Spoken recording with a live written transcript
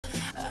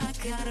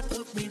gotta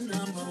put me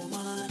number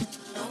one.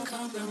 No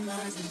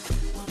compromising.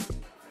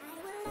 I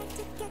would like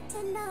to get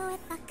to know if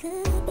I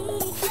could be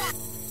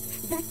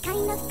the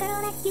kind of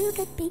girl that you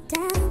could be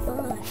down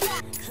for.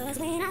 Cause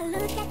when I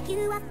look at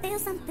you, I feel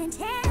something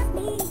tell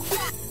me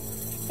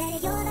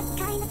that you're the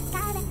kind of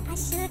guy that I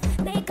should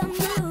make a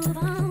move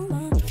on.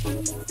 And if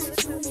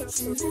it's true that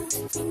you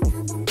love, then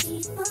I won't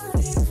be for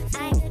you.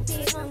 I could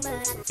be wrong,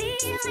 but I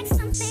feel like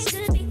something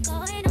could be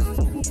going on.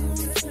 The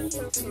more I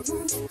feel, the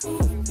more that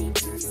it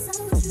becomes so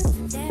true.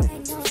 There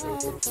ain't no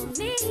other for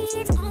me,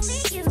 it's only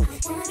you. I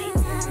wanna be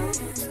down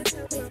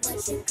with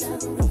what you're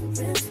going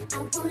through. I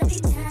wanna be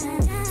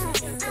down,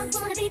 I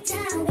wanna be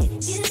down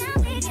with you. Now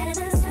we're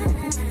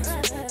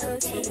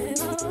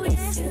together, oh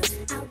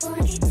yeah, I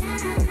wanna be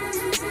down.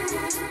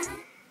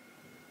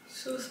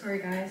 So sorry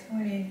guys,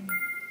 morning.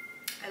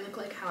 I look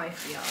like how I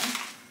feel.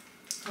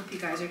 Hope you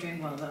guys are doing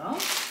well though.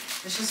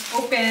 Let's just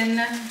open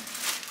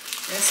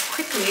this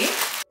quickly.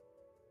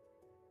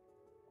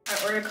 I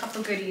ordered a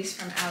couple goodies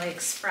from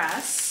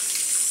AliExpress.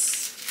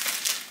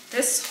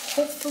 This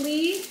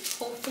hopefully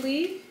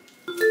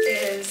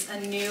is a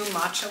new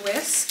matcha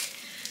whisk,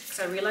 because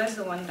I realized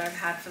the one that I've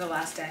had for the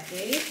last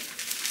decade.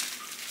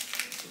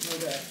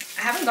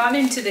 I haven't gotten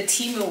into the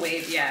Temu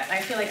wave yet. I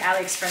feel like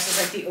AliExpress is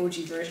like the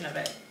OG version of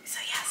it. So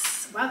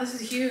yes, wow, this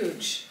is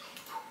huge.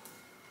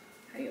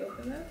 How do you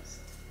open this?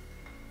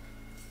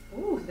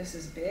 Ooh, this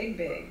is big,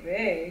 big,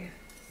 big.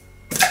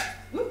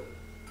 Ooh.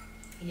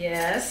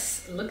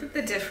 Yes, look at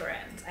the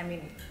difference. I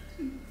mean,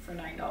 for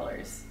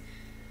 $9.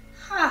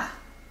 Ha,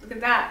 look at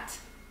that.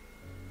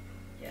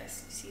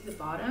 Yes, you see the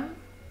bottom?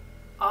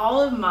 All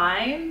of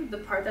mine, the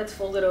part that's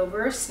folded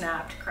over,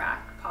 snapped,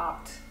 cracked,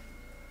 popped.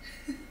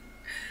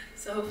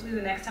 So hopefully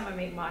the next time I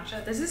make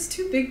matcha, this is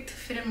too big to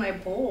fit in my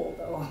bowl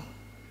though.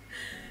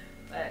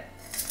 But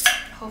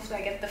hopefully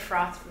I get the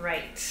froth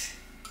right.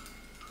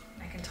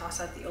 I can toss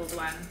out the old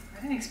one.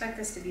 I didn't expect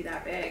this to be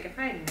that big. If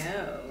I had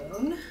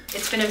known.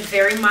 It's been a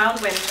very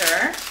mild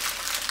winter.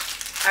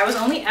 I was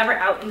only ever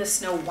out in the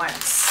snow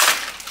once.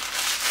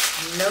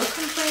 No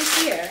complaints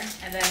here.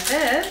 And then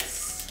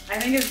this, I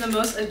think, is the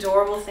most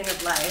adorable thing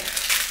of life.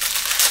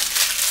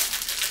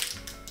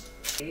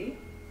 Wait,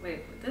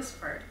 this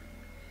part.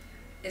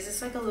 Is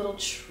this like a little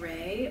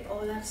tray?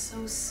 Oh, that's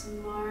so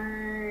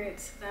smart.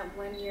 That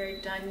when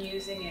you're done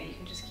using it, you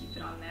can just keep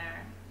it on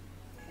there.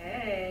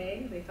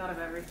 Hey, they thought of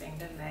everything,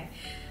 didn't they?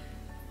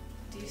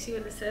 Do you see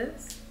what this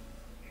is?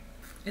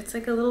 It's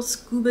like a little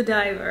scuba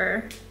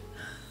diver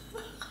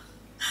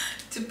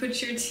to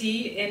put your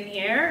tea in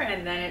here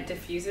and then it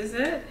diffuses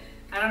it.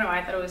 I don't know,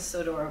 I thought it was so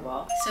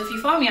adorable. So if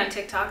you follow me on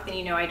TikTok, then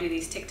you know I do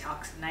these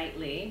TikToks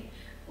nightly.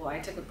 Well, I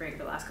took a break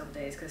the last couple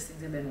days because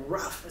things have been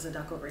rough as a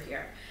duck over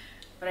here.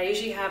 But I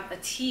usually have a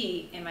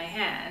tea in my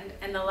hand,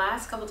 and the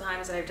last couple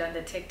times that I've done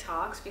the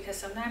TikToks, because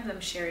sometimes I'm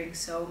sharing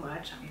so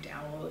much, I'm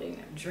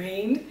downloading, I'm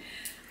drained,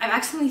 I've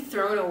accidentally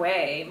thrown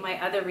away my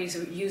other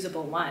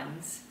reusable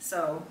ones.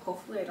 So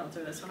hopefully I don't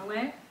throw this one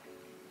away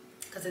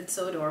because it's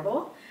so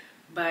adorable.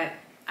 But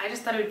I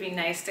just thought it would be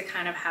nice to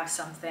kind of have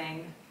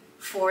something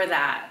for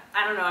that.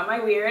 I don't know, am I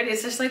weird?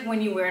 It's just like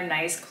when you wear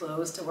nice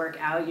clothes to work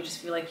out, you just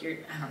feel like you're,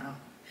 I don't know.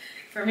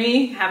 For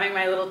me, having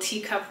my little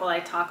teacup while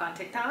I talk on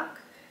TikTok,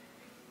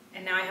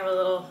 and now I have a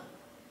little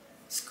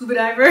scuba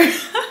diver.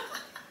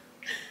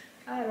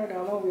 I don't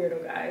know, I'm a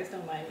weirdo, guys,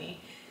 don't mind me.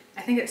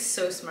 I think it's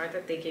so smart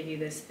that they give you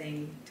this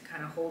thing to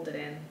kind of hold it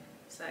in,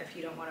 so that if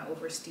you don't want to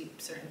oversteep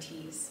certain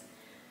teas.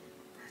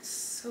 That's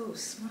so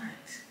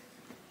smart.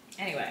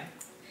 Anyway,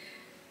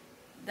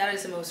 that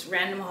is the most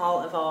random haul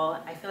of all.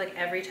 I feel like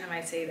every time I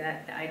say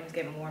that, the items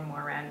get more and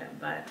more random,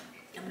 but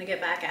I'm gonna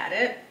get back at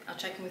it. I'll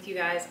check in with you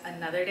guys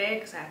another day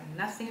because I have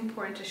nothing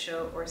important to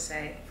show or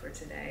say for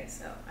today.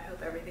 So I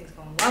hope everything's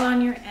going well on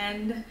your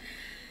end, and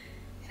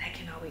I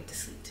cannot wait to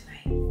sleep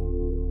tonight.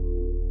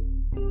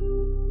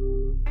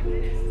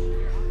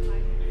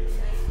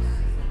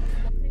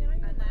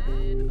 And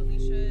then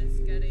Alisha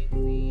is getting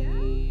the,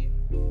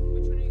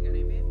 which one are you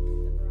getting, babe?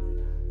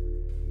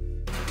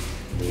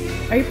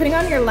 Are you putting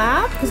on your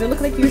lap? Because it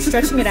looked like you were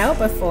stretching it out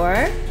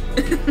before.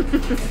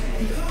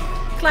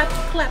 Clap,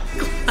 clap,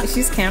 clap.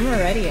 She's camera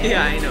ready. Eh?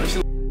 Yeah, I know.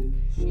 She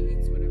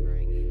eats whatever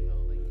I eat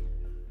though.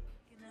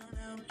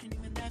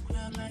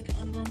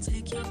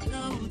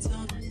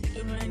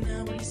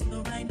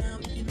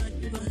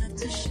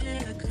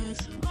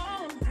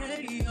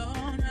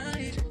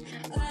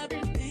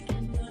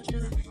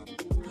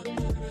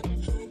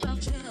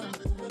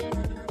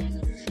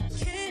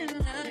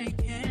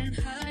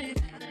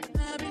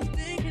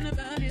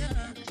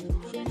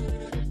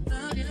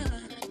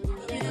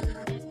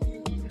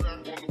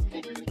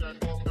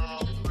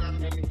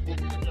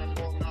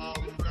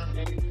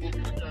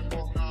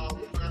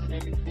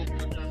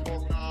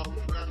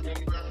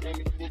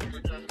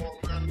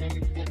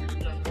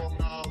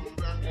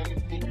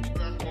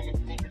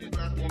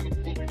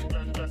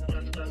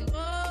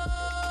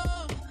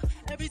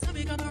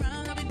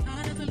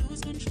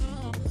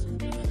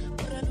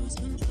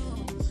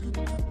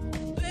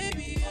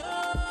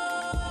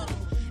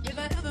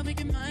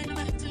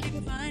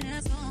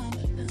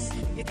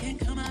 You can't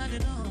come out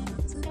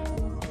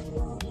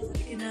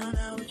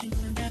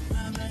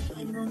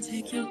I'm gonna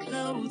take your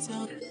clothes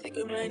off. Think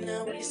of right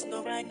now, when you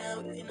slow right now,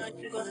 you know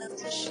you're gonna have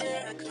to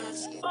share.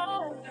 Cause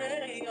all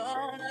day,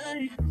 all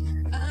night,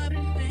 I've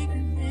been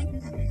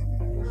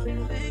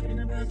thinking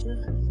about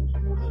you.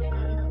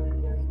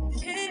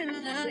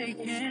 I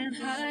can't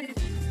hide.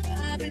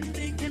 I've been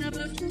thinking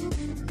about you,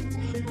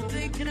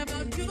 thinking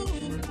about you.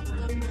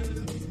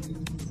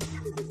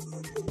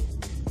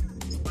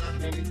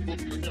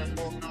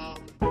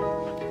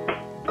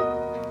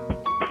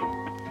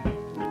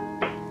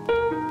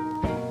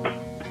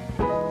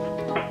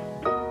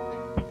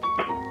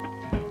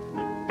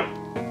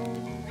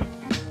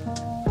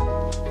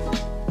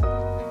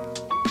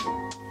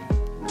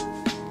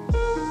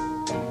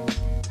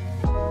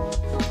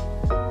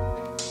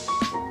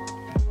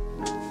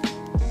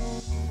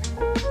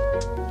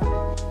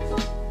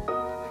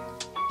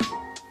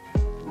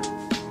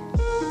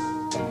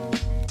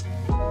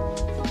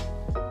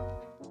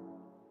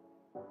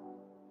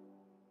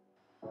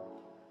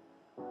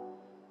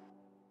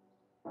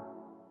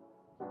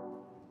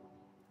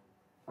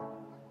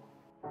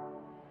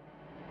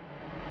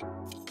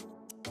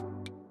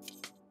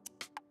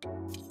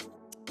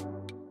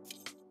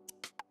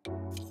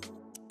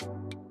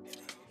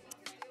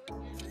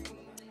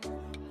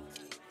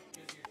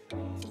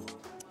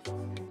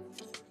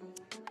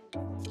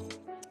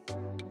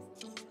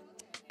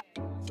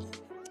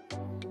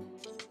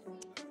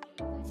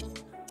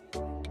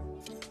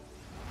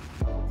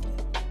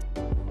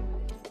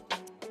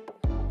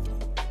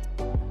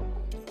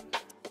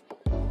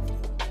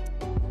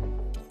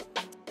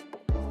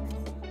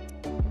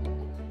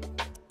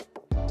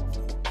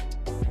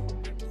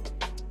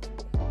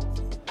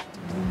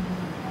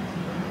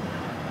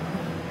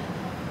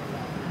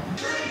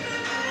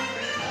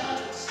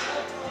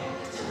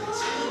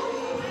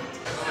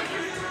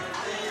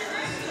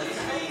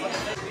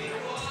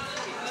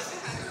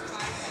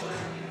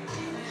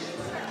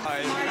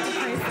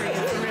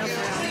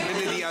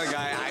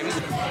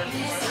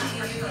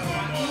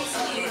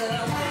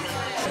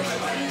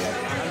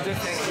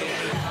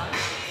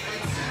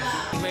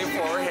 My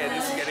forehead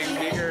is getting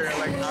bigger,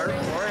 like our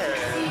forehead.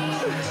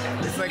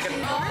 It's like a...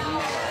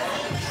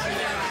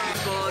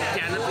 It's called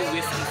Canopy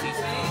Whiskey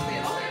Season.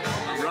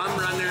 Rum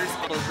Runners,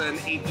 also an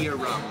 8-year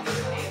rum.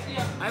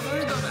 I've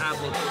heard of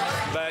apple,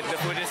 but the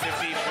food is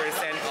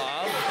 50%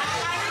 off.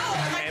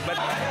 And, but...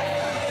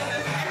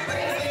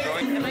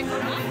 Am I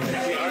going on?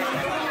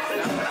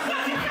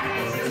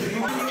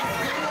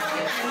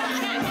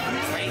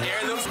 My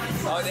hair looks...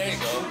 Oh, there you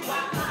go.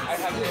 I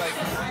have to like...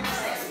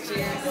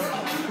 Cheers.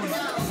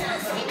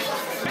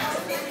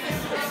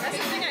 That's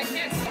the thing I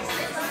can't see.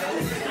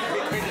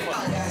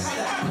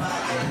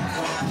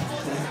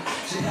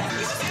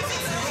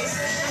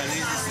 At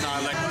least it's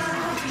not like...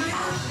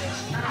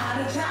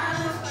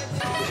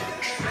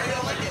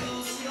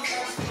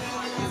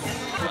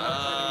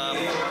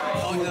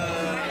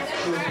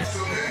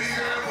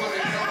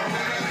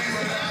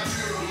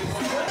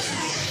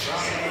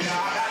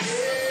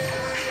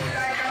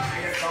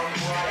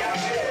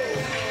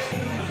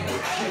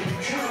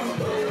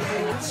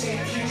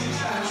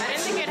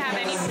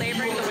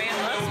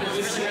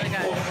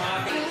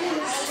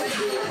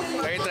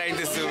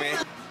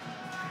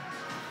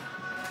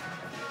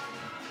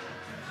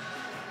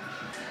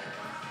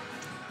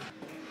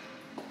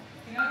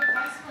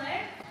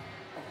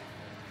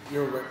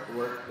 You're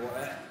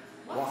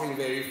walking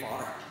very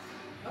far.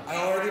 Okay. I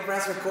already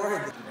pressed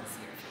record.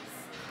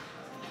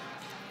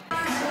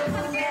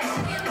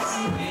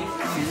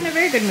 She's in a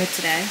very good mood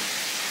today.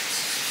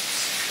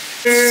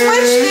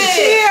 Switch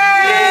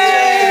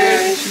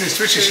it! She didn't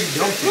switch it, she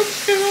dumped it.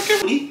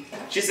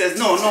 She says,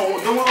 no, don't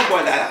worry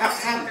about that. I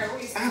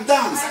have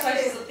dogs. And I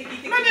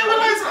didn't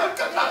realize,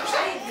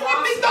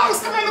 big dogs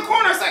come around the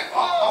corner. It's like,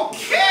 oh,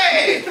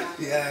 okay.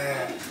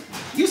 Yeah.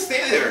 You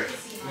stay there.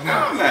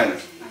 No, man.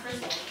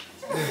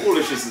 How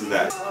foolishness is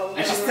that?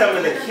 And she's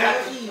telling me the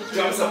cat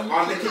jumps up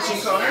on the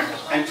kitchen counter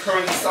and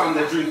turns on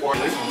the drink water.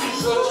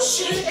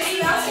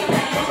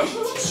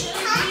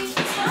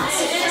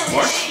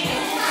 More?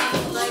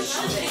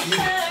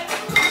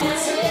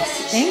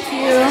 Thank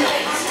you.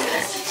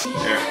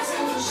 There.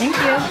 Thank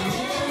you.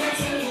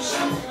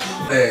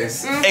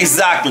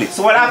 Exactly.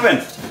 So what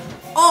happened?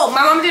 Oh,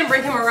 my mom didn't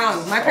bring him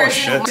around. My parents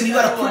didn't. And you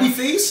got a pretty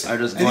face? I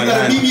just and you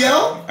got a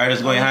BBL? I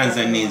just go hands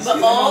and knees.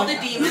 But all the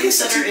demons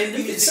that are in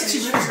the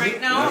physical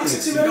right now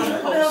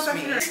don't post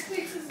me.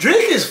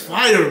 Drake is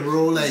fire,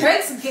 bro. Like,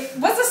 what's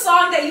the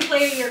song that you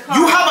play in your car?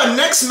 you have a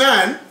next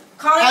man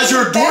as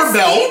your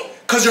doorbell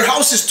because your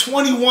house is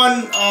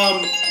 21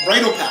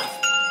 Bridal Path.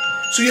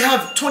 So you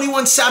have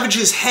 21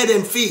 Savage's head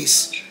and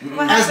face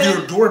as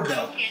your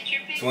doorbell.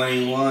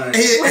 21.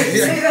 21.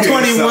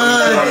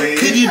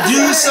 Could you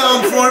do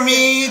something for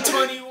me?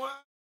 21.